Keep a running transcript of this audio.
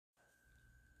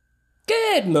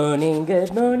Good morning,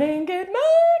 good morning, good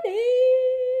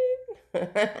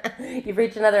morning. You've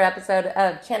reached another episode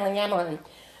of Channeling Yamelin.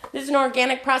 This is an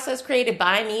organic process created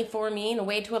by me, for me, in a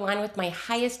way to align with my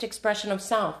highest expression of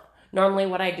self. Normally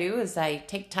what I do is I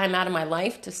take time out of my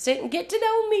life to sit and get to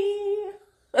know me.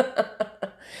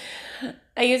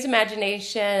 I use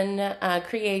imagination,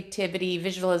 creativity,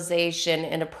 visualization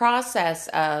in a process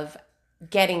of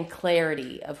getting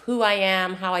clarity of who I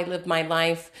am, how I live my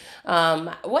life,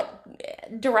 what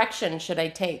direction should I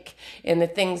take in the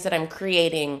things that I'm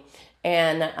creating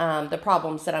and the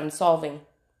problems that I'm solving.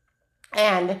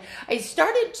 And I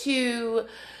started to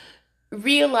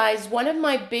realize one of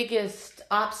my biggest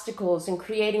obstacles in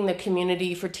creating the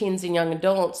community for teens and young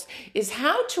adults is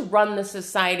how to run the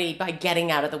society by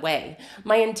getting out of the way.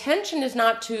 My intention is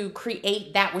not to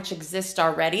create that which exists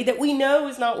already that we know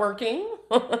is not working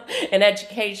in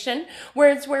education,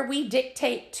 where we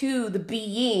dictate to the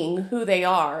being who they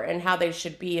are and how they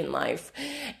should be in life.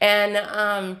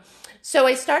 And so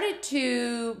I started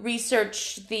to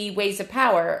research the ways of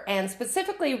power, and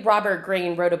specifically Robert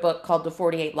Greene wrote a book called The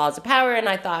 48 Laws of Power, and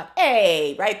I thought,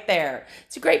 hey, right there.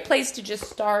 It's a great place to just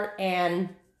start and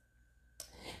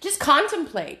just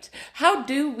contemplate. How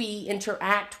do we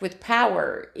interact with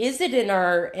power? Is it in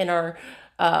our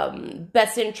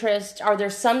best interest? Are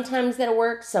there some times that it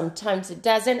works, sometimes it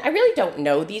doesn't? I really don't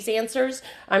know these answers.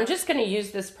 I'm just going to use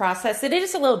this process. It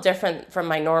is a little different from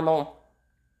my normal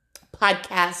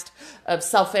podcast of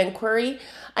self-inquiry.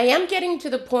 I am getting to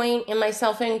the point in my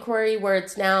self-inquiry where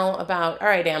it's now about, all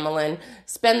right, Amelin,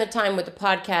 spend the time with the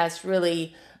podcast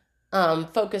really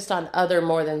focused on other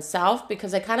more than self,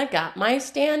 because I kind of got my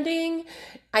standing.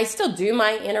 I still do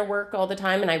my inner work all the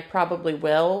time, and I probably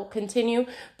will continue.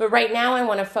 But right now I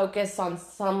want to focus on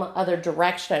some other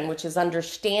direction, which is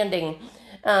understanding.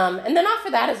 And then offer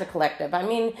that as a collective. I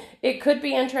mean, it could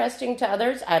be interesting to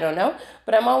others. I don't know.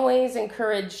 But I'm always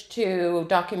encouraged to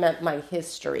document my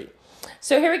history.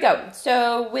 So here we go.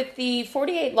 So with the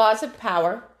 48 Laws of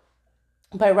Power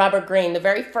by Robert Greene, the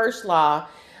very first law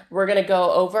we're going to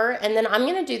go over, and then I'm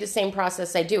going to do the same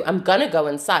process I do. I'm going to go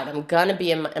inside. I'm going to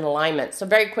be in alignment. So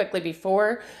very quickly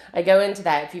before I go into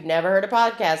that, if you've never heard a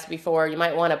podcast before, you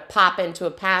might want to pop into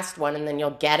a past one and then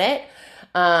you'll get it.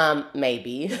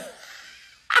 Maybe.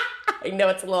 I know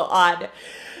it's a little odd,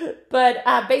 but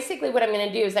basically what I'm going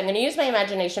to do is I'm going to use my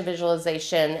imagination,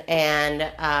 visualization,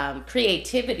 and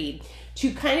creativity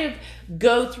to kind of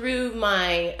go through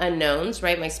my unknowns,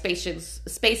 right? My space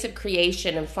of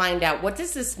creation, and find out, what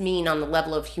does this mean on the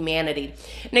level of humanity?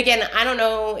 And again, I don't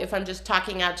know if I'm just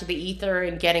talking out to the ether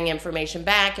and getting information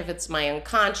back, if it's my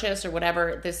unconscious or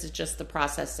whatever. This is just the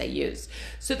process I use.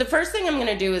 So the first thing I'm going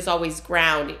to do is always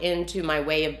ground into my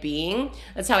way of being.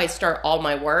 That's how I start all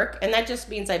my work. And that just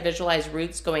means I visualize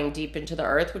roots going deep into the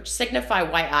earth, which signify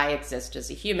why I exist as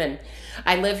a human.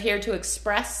 I live here to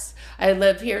express. I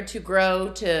live here to grow,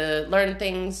 to learn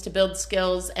things, to build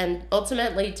skills, and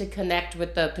ultimately to connect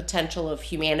with the potential of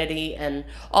humanity and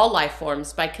all life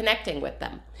forms by connecting with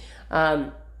them.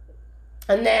 And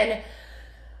then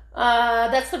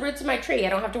that's the roots of my tree. I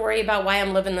don't have to worry about why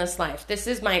I'm living this life. This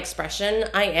is my expression.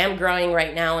 I am growing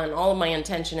right now, and all of my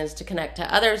intention is to connect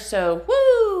to others. So,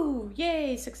 woo!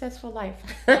 Yay, successful life.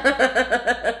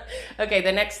 Okay,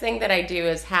 the next thing that I do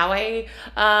is how I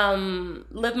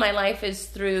live my life is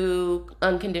through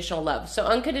unconditional love. So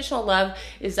unconditional love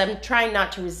is I'm trying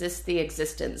not to resist the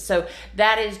existence. So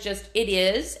that is just, it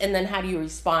is, and then how do you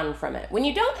respond from it? When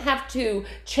you don't have to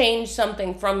change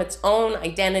something from its own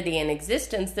identity and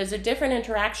existence, there's a different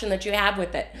interaction that you have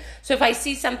with it. So if I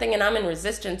see something and I'm in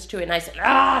resistance to it and I say,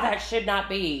 that should not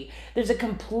be, there's a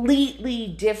completely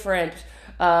different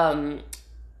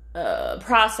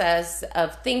process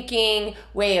of thinking,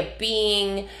 way of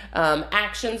being,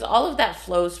 actions, all of that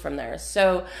flows from there.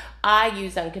 So I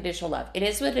use unconditional love. It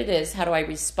is what it is. How do I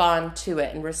respond to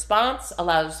it? And response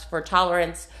allows for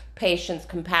tolerance, patience,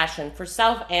 compassion for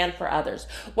self and for others.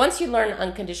 Once you learn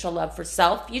unconditional love for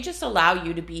self, you just allow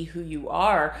you to be who you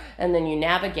are, and then you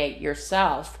navigate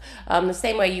yourself the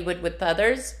same way you would with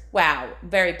others. Wow,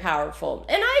 very powerful.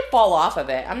 And I fall off of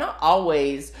it. I'm not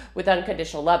always with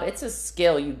unconditional love. It's a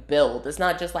skill you build. It's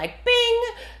not just like, bing,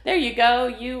 there you go.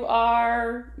 You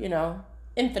are,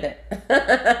 infinite.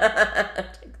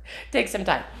 Take some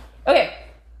time. Okay.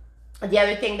 The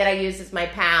other thing that I use is my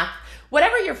path.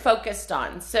 Whatever you're focused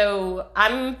on. So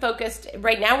I'm focused,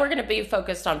 right now we're going to be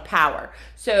focused on power.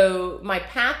 So my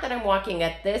path that I'm walking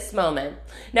at this moment.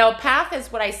 Now a path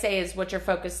is what I say is what your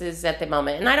focus is at the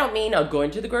moment. And I don't mean going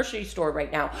to the grocery store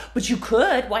right now, but you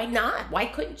could. Why not? Why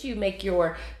couldn't you make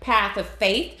your path of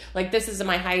faith, like this is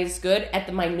my highest good, at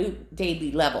the minute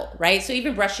daily level, right? So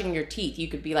even brushing your teeth, you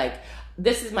could be like,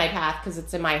 this is my path because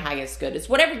it's in my highest good. It's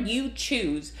whatever you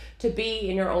choose to be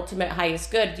in your ultimate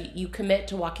highest good. You commit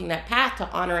to walking that path, to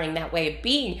honoring that way of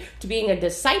being, to being a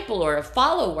disciple or a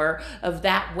follower of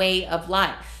that way of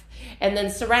life. And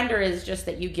then surrender is just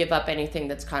that you give up anything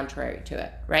that's contrary to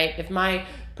it, right? If my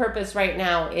purpose right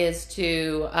now is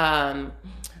to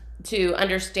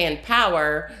understand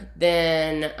power,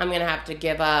 then I'm going to have to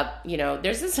give up,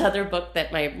 there's this other book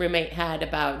that my roommate had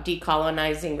about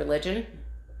decolonizing religion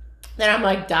that I'm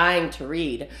like dying to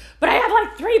read. But I have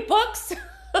like 3 books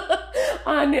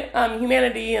on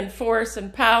humanity and force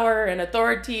and power and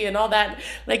authority and all that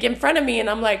like in front of me, and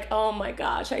I'm like, oh my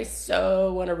gosh, I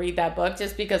so want to read that book,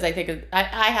 just because I think I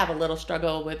have a little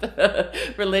struggle with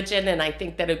religion, and I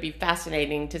think that it'd be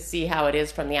fascinating to see how it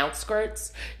is from the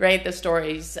outskirts, right? The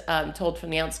stories told from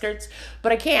the outskirts.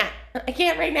 But I can't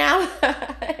right now.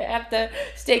 I have to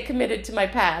stay committed to my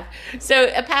path. So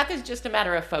a path is just a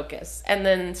matter of focus, and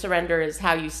then surrender is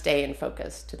how you stay in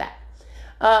focus to that.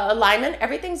 Alignment,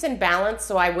 everything's in balance,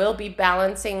 so I will be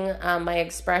balancing my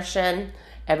expression.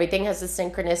 Everything has a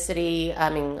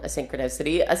sustainable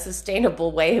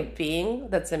way of being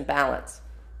that's in balance.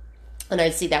 And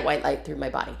I see that white light through my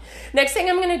body. Next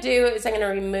thing I'm going to do is I'm going to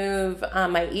remove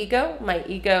my ego. My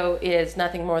ego is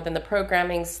nothing more than the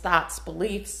programmings, thoughts,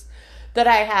 beliefs that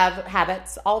I have,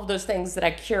 habits, all of those things that I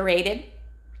curated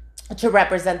to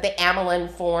represent the Amelin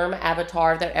form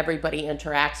avatar that everybody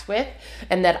interacts with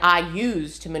and that I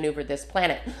use to maneuver this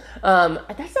planet.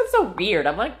 That sounds so weird.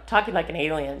 I'm like talking like an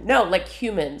alien. No, like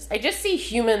humans. I just see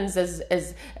humans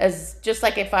as just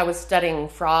like if I was studying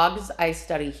frogs, I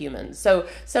study humans. So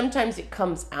sometimes it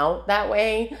comes out that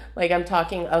way. Like I'm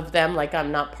talking of them, like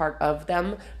I'm not part of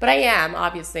them, but I am,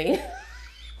 obviously.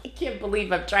 I can't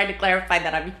believe I'm trying to clarify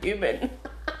that I'm human.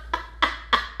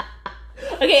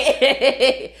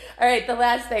 Okay. All right. The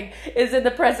last thing is in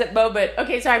the present moment.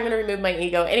 Okay. So I'm going to remove my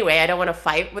ego. Anyway, I don't want to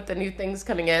fight with the new things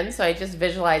coming in. So I just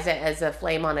visualize it as a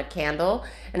flame on a candle,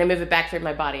 and I move it back through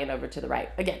my body and over to the right.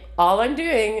 Again, all I'm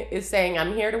doing is saying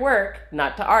I'm here to work,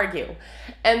 not to argue.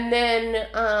 And then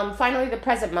finally, the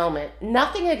present moment.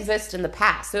 Nothing exists in the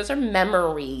past. Those are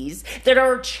memories that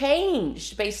are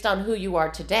changed based on who you are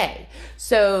today.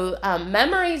 So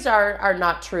memories are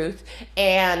not truth,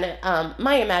 and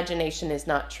my imagination is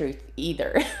not truth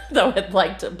either, though I'd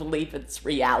like to believe it's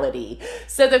reality.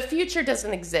 So the future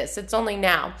doesn't exist. It's only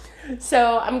now.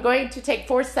 So I'm going to take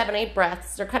 4, 7, 8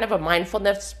 breaths. They're kind of a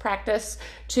mindfulness practice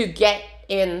to get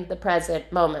in the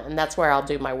present moment, and that's where I'll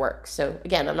do my work. So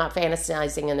again, I'm not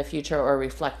fantasizing in the future or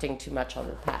reflecting too much on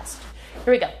the past.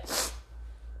 Here we go.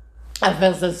 I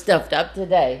feel so stuffed up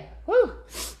today. Woo.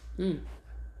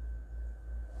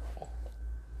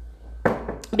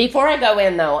 Before I go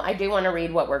in, though, I do want to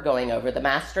read what we're going over, the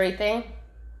mastery thing.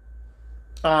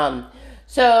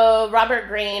 So Robert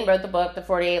Greene wrote the book, The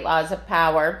 48 Laws of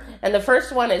Power. And the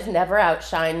first one is never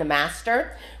outshine the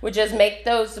master, which is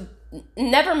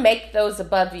never make those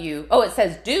above you. Oh, it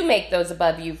says, do make those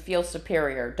above you feel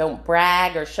superior. Don't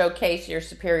brag or showcase your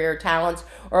superior talents,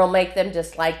 or it'll make them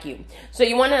dislike you. So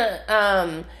you want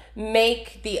to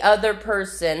make the other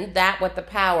person,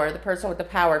 the person with the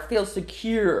power, feel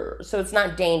secure. So it's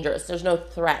not dangerous. There's no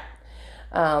threat.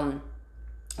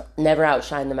 Never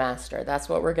outshine the master. That's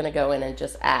what we're going to go in and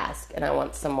just ask. And I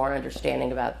want some more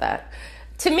understanding about that.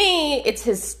 To me, it's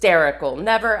hysterical.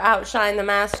 Never outshine the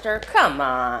master. Come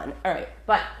on. All right.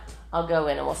 But I'll go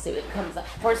in and we'll see what comes up.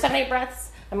 4, 7, 8 breaths.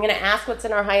 I'm going to ask what's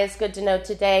in our highest good to know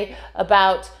today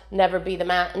about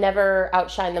never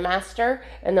outshine the master,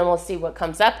 and then we'll see what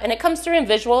comes up. And it comes through in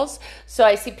visuals, so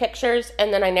I see pictures,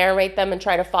 and then I narrate them and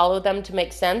try to follow them to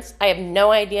make sense. I have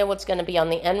no idea what's going to be on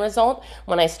the end result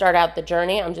when I start out the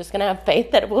journey. I'm just going to have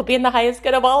faith that it will be in the highest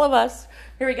good of all of us.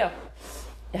 Here we go.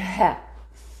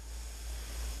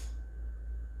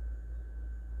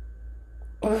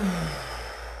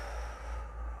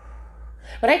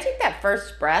 When I take that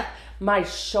first breath, my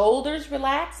shoulders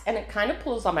relax, and it kind of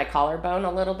pulls on my collarbone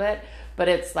a little bit, but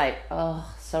it's like,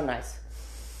 oh, so nice.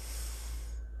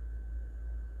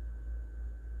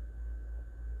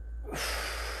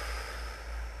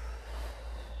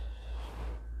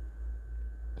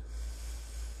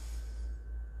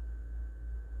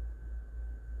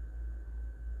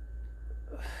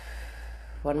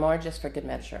 One more just for good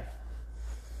measure.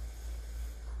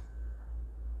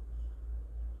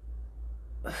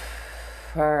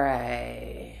 All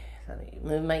right, let me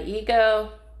move my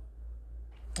ego,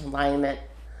 alignment,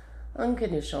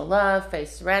 unconditional love,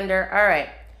 face surrender. All right,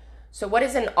 so what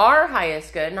is in our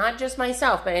highest good, not just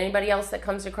myself, but anybody else that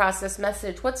comes across this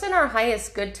message? What's in our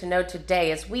highest good to know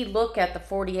today as we look at the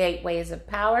 48 ways of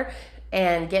power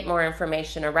and get more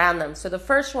information around them? So the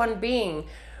first one being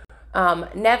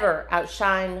Never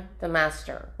outshine the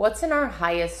master. What's in our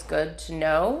highest good to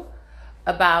know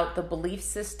about the belief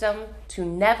system to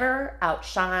never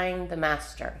outshine the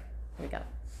master? Here we go.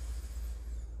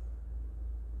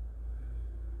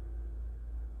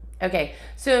 Okay,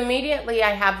 so immediately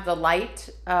I have the light.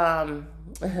 I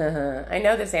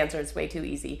know this answer is way too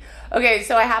easy. Okay,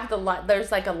 so I have the light.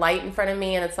 There's like a light in front of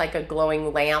me, and it's like a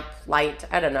glowing lamp light.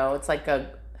 I don't know. It's like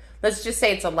let's just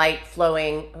say it's a light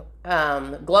flowing,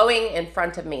 glowing in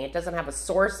front of me. It doesn't have a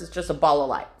source. It's just a ball of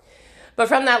light. But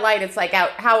from that light, it's like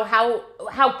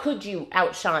how could you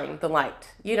outshine the light?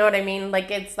 You know what I mean?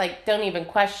 Like, it's like, don't even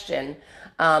question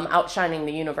outshining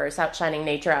the universe, outshining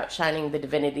nature, outshining the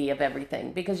divinity of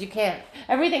everything, because you can't.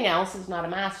 Everything else is not a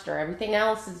master. Everything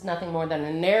else is nothing more than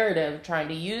a narrative trying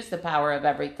to use the power of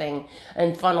everything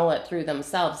and funnel it through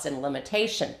themselves in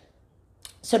limitation.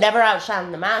 So never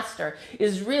outshine the master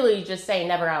is really just saying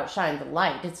never outshine the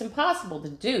light. It's impossible to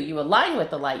do. You align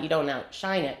with the light, you don't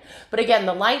outshine it. But again,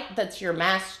 the light that's your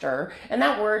master, and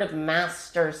that word of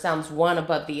master sounds one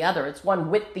above the other. It's one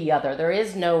with the other. There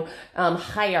is no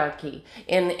hierarchy.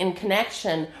 In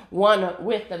connection, one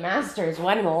with the master is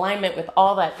one in alignment with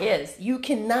all that is. You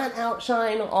cannot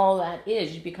outshine all that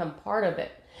is. You become part of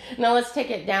it. Now let's take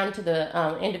it down to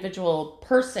the individual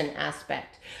person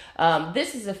aspect.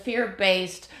 This is a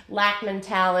fear-based, lack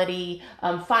mentality,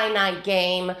 finite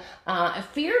game.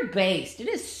 Fear-based. It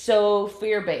is so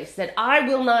fear-based that I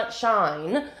will not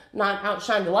outshine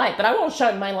the light, but I won't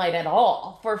shine my light at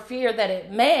all for fear that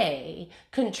it may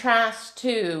contrast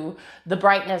to the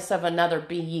brightness of another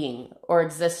being or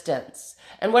existence.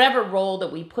 And whatever role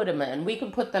that we put them in, we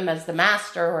can put them as the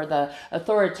master or the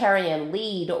authoritarian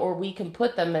lead, or we can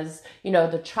put them as,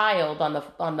 the child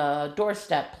on the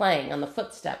doorstep playing, on the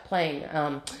footstep playing,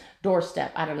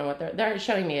 doorstep. I don't know what they're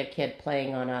showing me a kid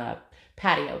playing on a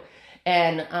patio.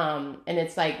 And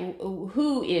it's like,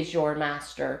 who is your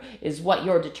master is what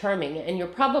you're determining. And you're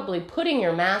probably putting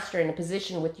your master in a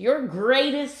position with your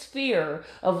greatest fear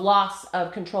of loss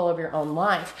of control of your own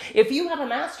life. If you have a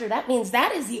master, that means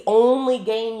that is the only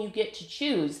game you get to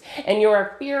choose. And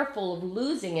you're fearful of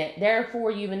losing it.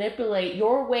 Therefore, you manipulate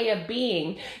your way of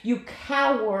being. You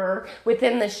cower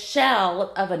within the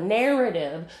shell of a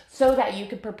narrative so that you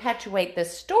can perpetuate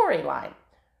this storyline.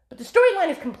 But the storyline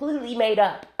is completely made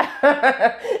up.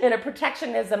 In a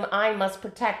protectionism, I must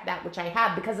protect that which I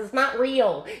have because it's not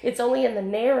real. It's only in the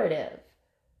narrative.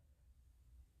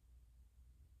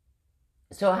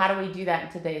 So how do we do that in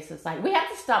today's society? We have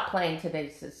to stop playing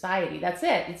today's society. That's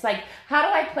it. It's like, how do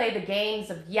I play the games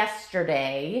of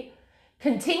yesterday,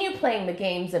 continue playing the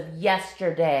games of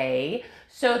yesterday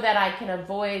so that I can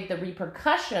avoid the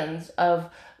repercussions of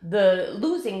the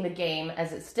losing the game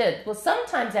as it stood? Well,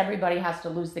 sometimes everybody has to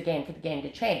lose the game for the game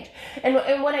to change. And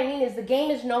what I mean is the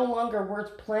game is no longer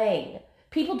worth playing.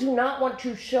 People do not want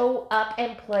to show up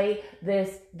and play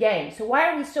this game. So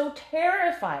why are we so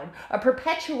terrified of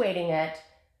perpetuating it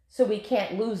so we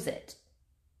can't lose it?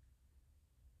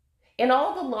 And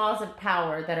all the laws of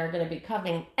power that are going to be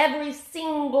covering every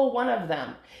single one of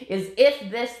them is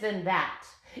if this, then that.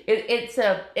 It's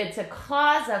a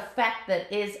cause effect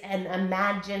that is an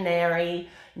imaginary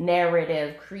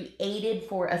narrative created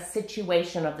for a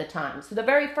situation of the time. So the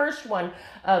very first one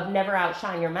of never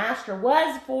outshine your master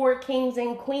was for kings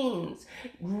and queens.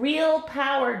 Real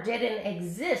power didn't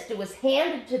exist. It was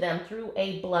handed to them through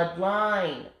a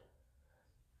bloodline.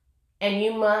 And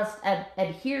you must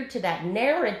adhere to that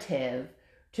narrative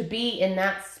to be in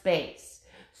that space.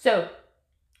 So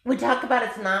we talk about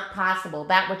it's not possible.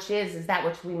 That which is that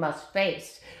which we must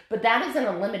face. But that isn't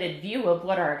a limited view of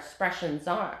what our expressions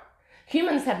are.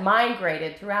 Humans have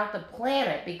migrated throughout the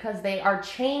planet because they are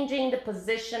changing the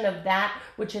position of that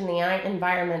which in the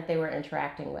environment they were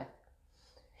interacting with.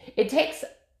 It takes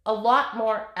a lot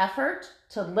more effort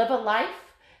to live a life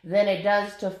than it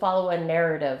does to follow a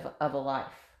narrative of a life.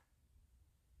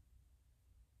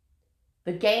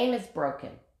 The game is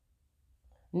broken.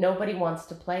 Nobody wants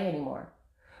to play anymore.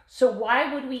 So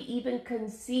why would we even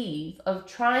conceive of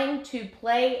trying to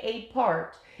play a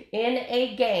part in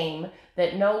a game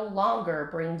that no longer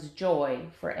brings joy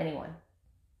for anyone?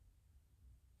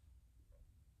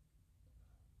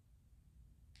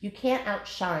 You can't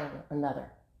outshine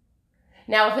another.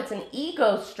 Now, if it's an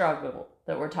ego struggle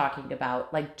that we're talking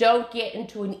about, like, don't get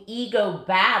into an ego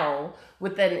battle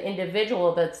with an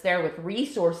individual that's there with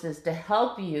resources to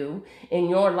help you in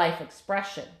your life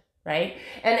expression. Right?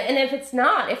 And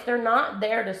if they're not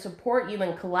there to support you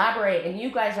and collaborate, and you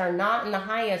guys are not in the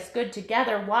highest good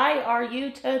together, why are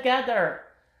you together?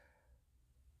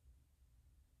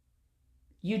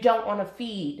 You don't want to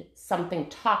feed something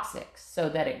toxic so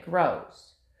that it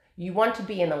grows. You want to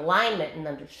be in alignment and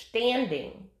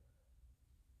understanding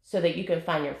so that you can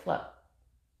find your flow.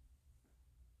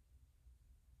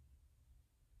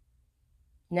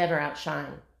 Never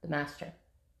outshine the master.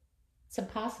 It's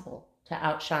impossible to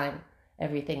outshine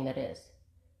everything that is.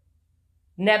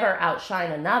 Never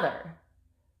outshine another.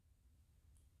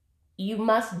 You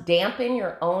must dampen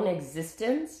your own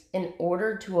existence in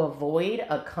order to avoid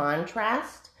a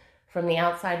contrast from the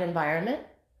outside environment.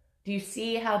 Do you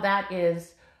see how that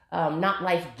is not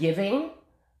life-giving,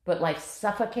 but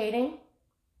life-suffocating?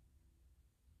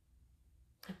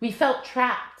 We felt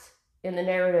trapped in the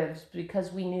narratives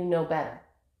because we knew no better.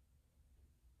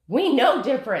 We know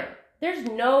different. There's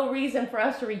no reason for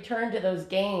us to return to those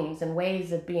games and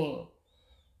ways of being.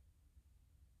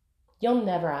 You'll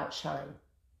never outshine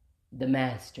the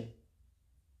master.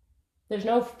 There's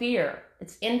no fear.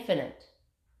 It's infinite.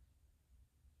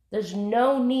 There's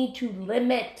no need to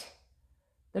limit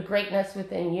the greatness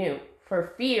within you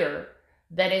for fear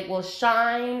that it will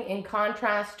shine in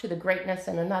contrast to the greatness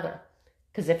in another.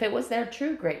 Because if it was their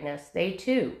true greatness, they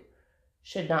too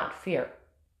should not fear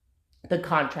the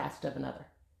contrast of another.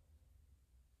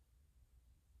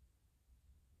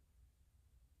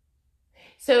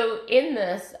 So in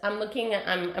this, I'm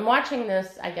watching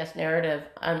this, I guess, narrative.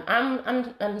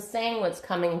 I'm saying what's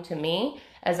coming to me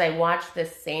as I watch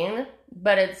this scene,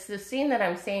 but it's the scene that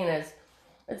I'm seeing is,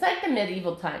 it's like the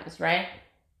medieval times, right?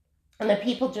 And the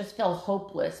people just feel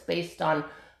hopeless based on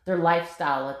their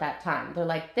lifestyle at that time. They're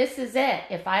like, this is it.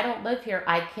 If I don't live here,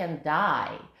 I can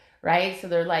die, right? So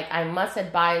they're like, I must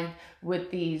abide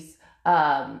with these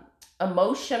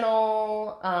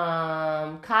emotional,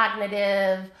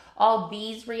 cognitive, all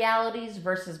these realities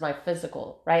versus my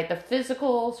physical, right? The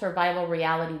physical survival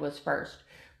reality was first.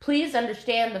 Please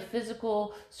understand the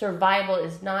physical survival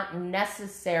is not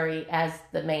necessary as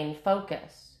the main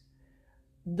focus.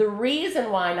 The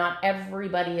reason why not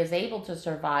everybody is able to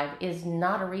survive is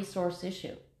not a resource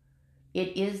issue.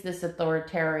 It is this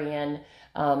authoritarian,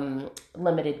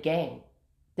 limited game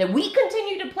that we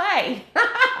continue to play.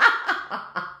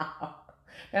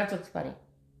 That's what's funny.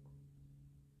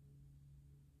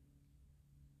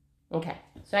 Okay,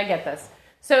 so I get this.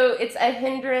 So it's a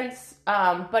hindrance,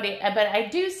 but I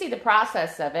do see the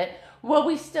process of it. Well,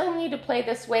 we still need to play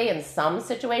this way in some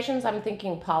situations. I'm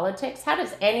thinking politics. How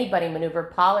does anybody maneuver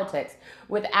politics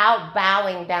without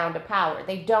bowing down to power?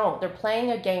 They don't. They're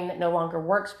playing a game that no longer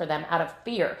works for them out of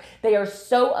fear. They are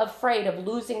so afraid of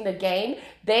losing the game,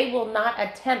 they will not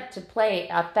attempt to play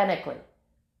authentically.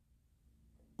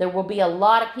 There will be a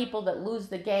lot of people that lose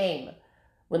the game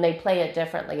when they play it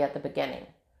differently at the beginning.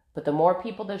 But the more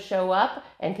people that show up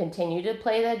and continue to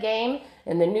play the game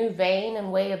in the new vein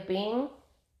and way of being,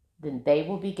 then they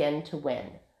will begin to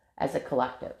win as a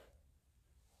collective.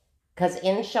 Because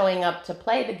in showing up to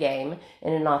play the game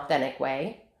in an authentic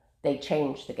way, they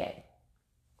change the game.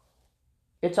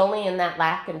 It's only in that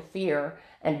lack and fear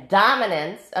and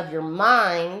dominance of your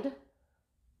mind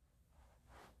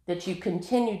that you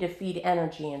continue to feed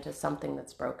energy into something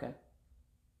that's broken.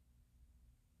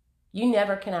 You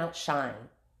never can outshine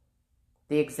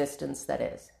the existence that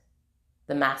is,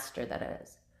 the master that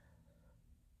is.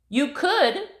 You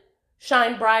could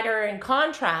shine brighter in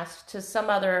contrast to some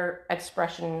other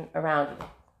expression around you.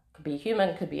 Could be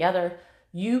human, could be other.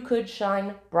 You could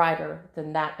shine brighter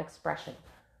than that expression.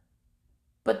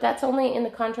 But that's only in the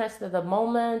contrast of the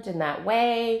moment, in that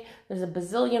way. There's a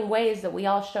bazillion ways that we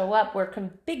all show up. We're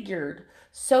configured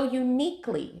so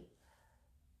uniquely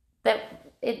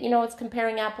that it's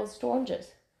comparing apples to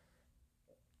oranges.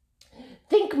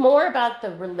 Think more about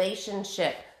the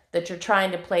relationship that you're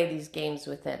trying to play these games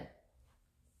within.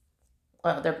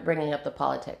 Well, they're bringing up the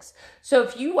politics. So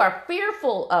if you are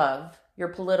fearful of your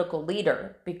political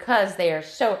leader because they are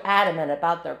so adamant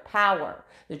about their power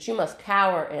that you must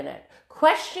cower in it,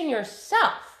 question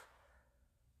yourself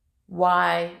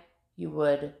why you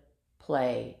would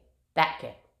play that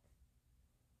game.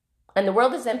 And the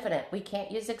world is infinite. We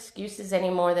can't use excuses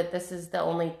anymore that this is the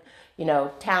only,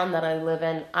 town that I live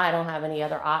in. I don't have any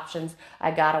other options. I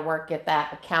got to work at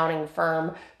that accounting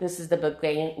firm. This is the big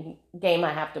game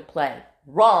I have to play.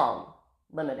 Wrong.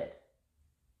 Limited.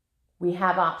 We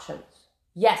have options.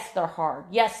 Yes, they're hard.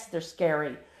 Yes, they're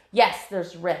scary. Yes,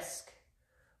 there's risk.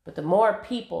 But the more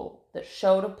people that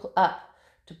show up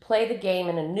to play the game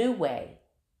in a new way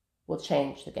will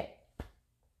change the game.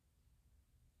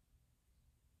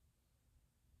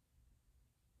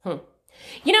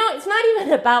 It's not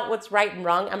even about what's right and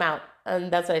wrong. I'm out.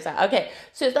 And that's what I said. Okay,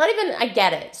 so it's not even, I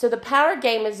get it. So the power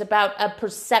game is about a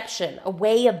perception, a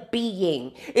way of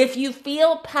being. If you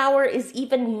feel power is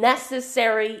even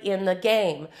necessary in the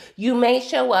game, you may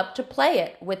show up to play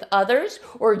it with others,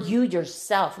 or you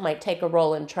yourself might take a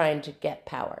role in trying to get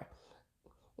power.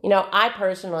 I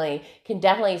personally can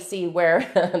definitely see where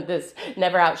this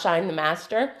never outshine the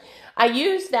master. I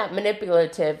use that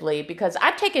manipulatively because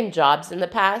I've taken jobs in the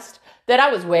past that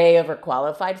I was way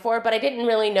overqualified for, but I didn't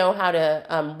really know how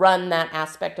to run that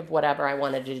aspect of whatever I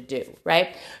wanted to do,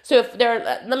 right? So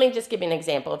let me just give you an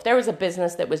example. If there was a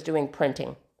business that was doing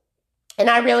printing, and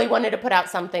I really wanted to put out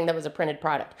something that was a printed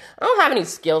product, I don't have any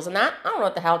skills in that. I don't know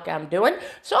what the hell I'm doing.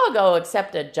 So I'll go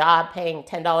accept a job paying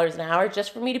 $10 an hour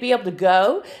just for me to be able to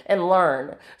go and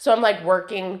learn. So I'm like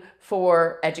working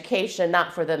for education,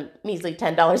 not for the measly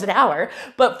 $10 an hour,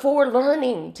 but for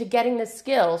learning, to getting the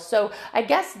skill. So I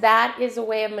guess that is a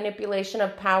way of manipulation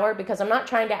of power, because I'm not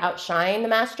trying to outshine the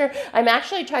master. I'm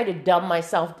actually trying to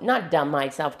not dumb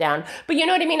myself down, but you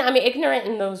know what I mean? I'm ignorant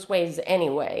in those ways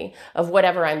anyway of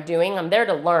whatever I'm doing. I'm there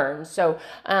to learn. So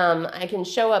I can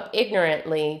show up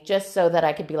ignorantly just so that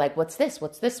I could be like, what's this?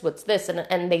 What's this? What's this?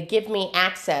 And they give me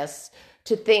access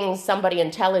to things somebody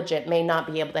intelligent may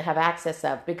not be able to have access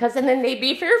of, because and then they'd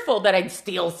be fearful that I'd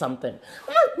steal something.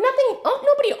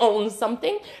 Nobody owns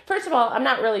something. First of all, I'm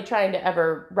not really trying to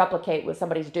ever replicate what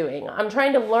somebody's doing. I'm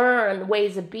trying to learn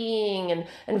ways of being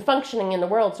and functioning in the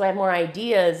world so I have more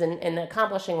ideas and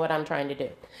accomplishing what I'm trying to do.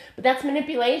 But that's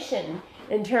manipulation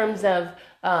in terms of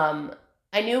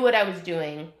I knew what I was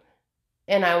doing,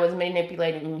 and I was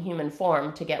manipulating in human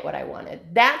form to get what I wanted.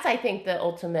 That's, I think, the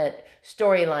ultimate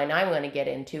storyline I'm going to get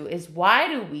into, is why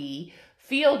do we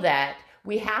feel that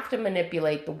we have to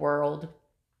manipulate the world?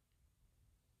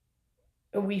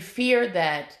 We fear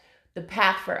that the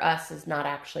path for us is not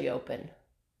actually open.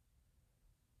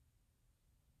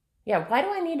 Yeah, why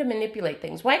do I need to manipulate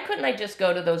things? Why couldn't I just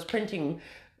go to those printing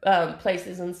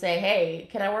places and say, hey,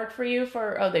 can I work for you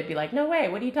for, they'd be like, no way,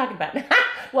 what are you talking about?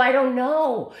 Well, I don't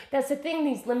know. That's the thing.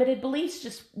 These limited beliefs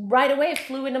just right away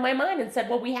flew into my mind and said,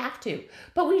 well, we have to.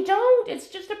 But we don't. It's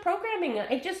just a programming.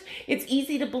 It's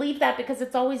easy to believe that because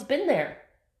it's always been there.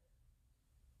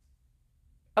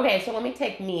 Okay, so let me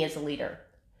take me as a leader.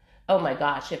 Oh my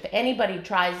gosh, if anybody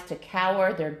tries to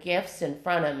cower their gifts in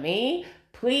front of me,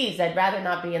 please, I'd rather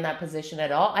not be in that position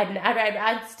at all.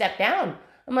 I'd step down.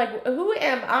 I'm like, who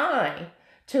am I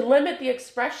to limit the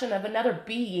expression of another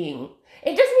being?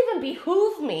 It doesn't even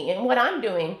behoove me in what I'm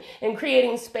doing in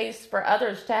creating space for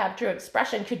others to have true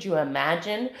expression. Could you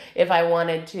imagine if I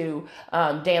wanted to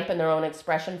dampen their own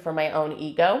expression for my own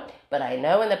ego? But I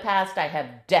know in the past I have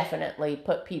definitely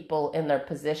put people in their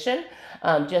position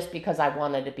just because I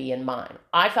wanted to be in mine.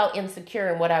 I felt insecure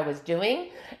in what I was doing,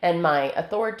 and my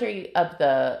authority of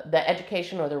the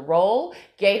education or the role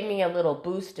gave me a little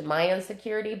boost in my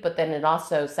insecurity, but then it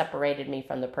also separated me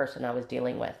from the person I was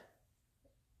dealing with.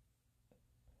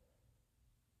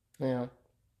 Yeah.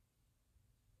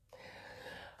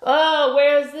 Oh,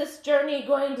 where's this journey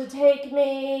going to take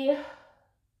me?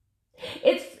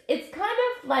 It's kind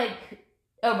of like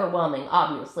overwhelming,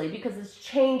 obviously, because it's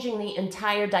changing the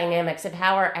entire dynamics of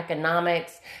how our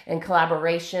economics and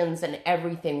collaborations and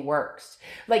everything works.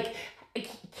 Like,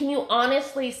 can you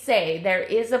honestly say there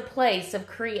is a place of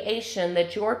creation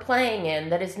that you're playing in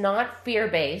that is not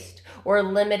fear-based or a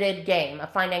limited game, a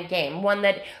finite game, one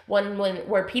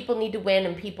where people need to win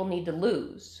and people need to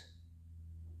lose?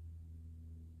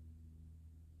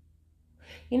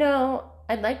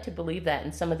 I'd like to believe that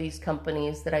in some of these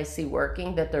companies that I see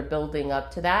working, that they're building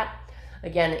up to that.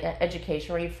 Again,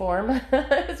 education reform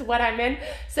is what I'm in.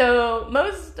 So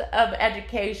most of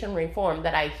education reform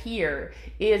that I hear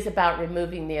is about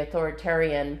removing the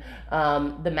authoritarian,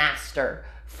 the master,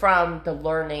 from the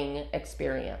learning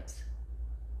experience.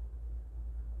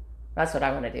 That's what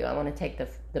I want to do. I want to take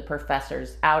the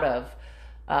professors out of,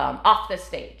 off the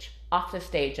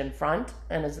stage in front,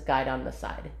 and as a guide on the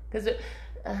side. Because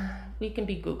we can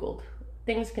be Googled.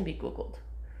 Things can be Googled.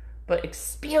 But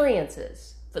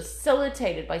experiences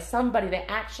facilitated by somebody that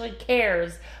actually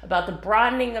cares about the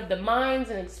broadening of the minds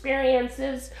and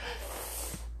experiences.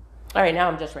 All right, now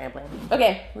I'm just rambling.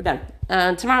 Okay, we're done.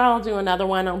 Tomorrow I'll do another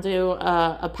one. I'll do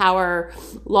a power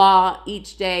law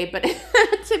each day. But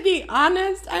to be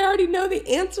honest, I already know the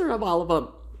answer of all of them.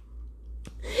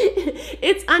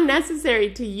 It's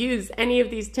unnecessary to use any of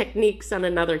these techniques on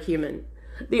another human.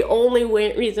 The only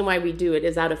reason why we do it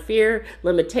is out of fear,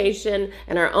 limitation,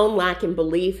 and our own lack in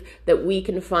belief that we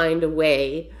can find a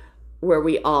way where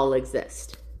we all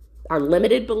exist. Our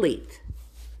limited belief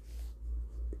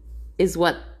is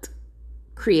what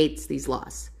creates these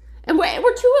laws. And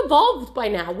we're too evolved by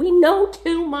now. We know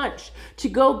too much to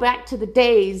go back to the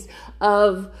days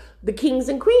of the kings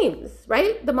and queens,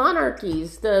 right? The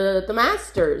monarchies, the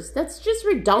masters. That's just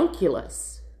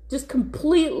redonkulous. Just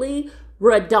completely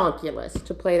redonkulous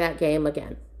to play that game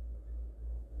again.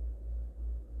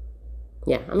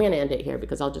 Yeah, I'm going to end it here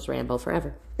because I'll just ramble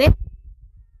forever.